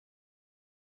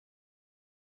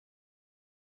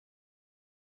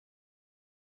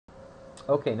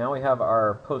Okay, now we have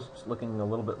our post looking a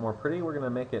little bit more pretty. We're going to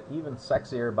make it even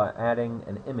sexier by adding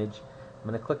an image. I'm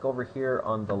going to click over here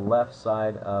on the left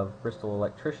side of Bristol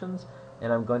Electricians,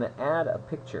 and I'm going to add a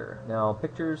picture. Now,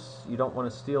 pictures, you don't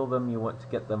want to steal them. You want to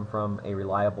get them from a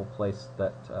reliable place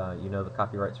that you know the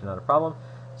copyrights are not a problem.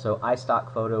 So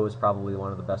iStock Photo is probably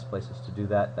one of the best places to do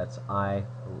that. That's I,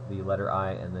 the letter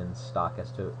I, and then stock,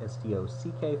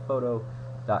 S-T-O-C-K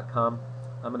photo.com.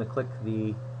 I'm going to click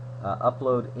the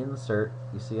upload insert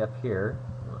you see up here.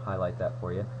 I'll highlight that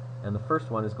for you. And the first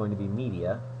one is going to be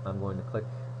media. I'm going to click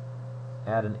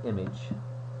add an image,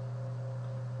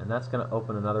 and that's going to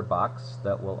open another box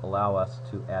that will allow us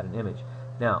to add an image.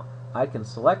 Now, I can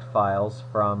select files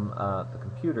from the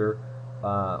computer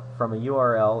from a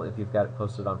URL if you've got it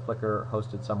posted on Flickr or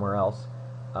hosted somewhere else,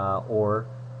 or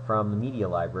from the media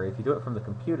library. If you do it from the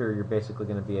computer, you're basically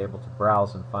going to be able to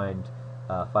browse and find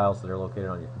files that are located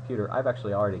on your computer. I've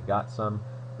actually already got some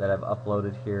that I've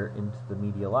uploaded here into the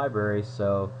media library,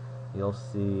 so you'll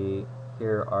see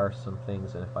here are some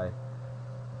things, and if I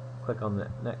click on the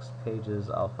next pages,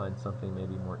 I'll find something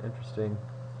maybe more interesting.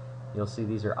 You'll see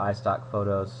these are iStock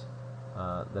photos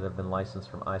that have been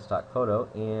licensed from iStock Photo,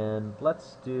 and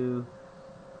let's do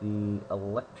the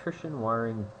electrician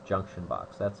wiring junction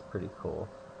box. That's pretty cool.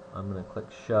 I'm going to click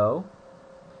show,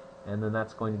 and then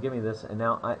that's going to give me this. And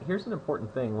now here's an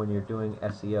important thing when you're doing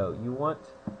SEO. You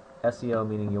want SEO,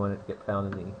 meaning you want it to get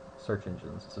found in the search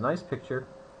engines. It's a nice picture,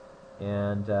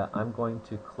 and I'm going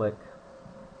to click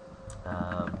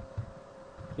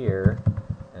here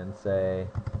and say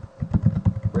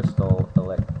Bristol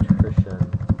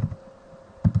electrician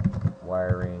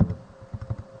wiring,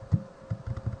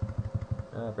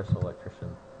 Bristol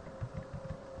electrician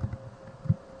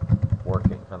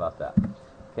working. How about that?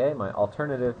 Okay, my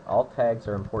alternative, alt tags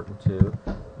are important too.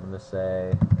 I'm going to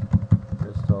say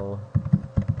Bristol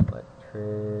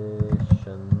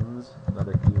electricians,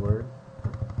 another keyword,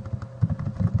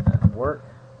 at work.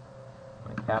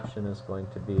 My caption is going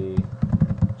to be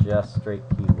just straight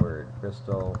keyword,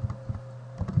 Bristol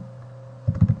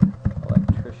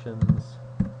electricians,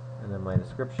 and then my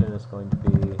description is going to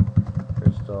be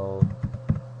Bristol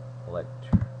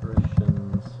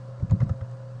electricians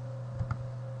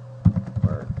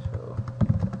where to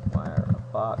wire a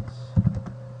box,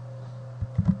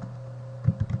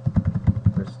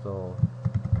 Bristol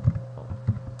home.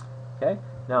 Okay,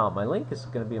 now my link is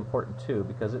going to be important too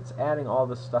because it's adding all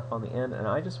this stuff on the end, and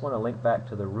I just want to link back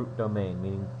to the root domain,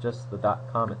 meaning just the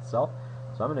 .com itself.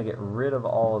 So I'm going to get rid of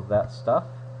all of that stuff,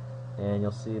 and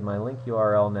you'll see my link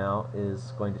URL now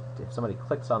is going to, if somebody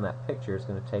clicks on that picture, it's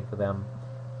going to take them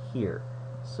here.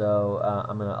 So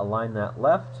I'm going to align that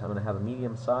left. I'm going to have a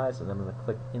medium size, and I'm going to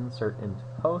click insert into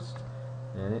post,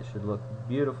 and it should look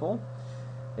beautiful.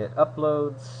 It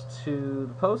uploads to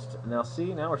the post. Now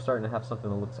see, now we're starting to have something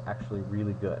that looks actually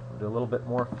really good. I'm going to do a little bit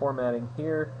more formatting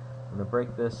here. I'm going to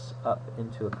break this up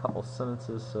into a couple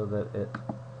sentences so that it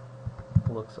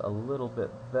looks a little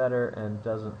bit better and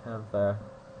doesn't have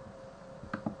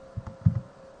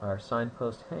our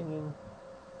signpost hanging.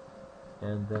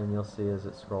 And then you'll see as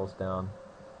it scrolls down,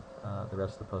 the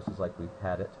rest of the post is like we've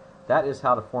had it. That is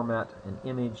how to format an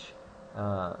image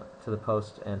to the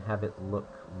post and have it look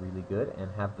really good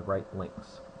and have the right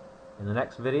links. In the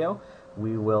next video,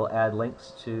 we will add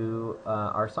links to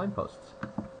our signposts.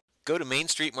 Go to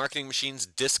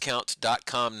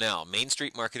MainStreetMarketingMachinesDiscount.com now.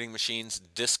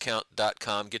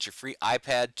 MainStreetMarketingMachinesDiscount.com. Get your free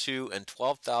iPad 2 and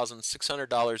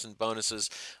 $12,600 in bonuses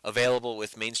available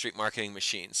with Main Street Marketing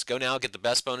Machines. Go now, get the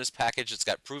best bonus package. It's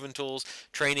got proven tools,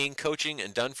 training, coaching,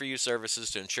 and done-for-you services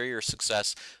to ensure your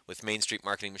success with Main Street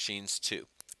Marketing Machines 2.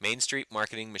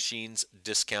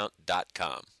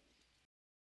 MainStreetMarketingMachinesDiscount.com.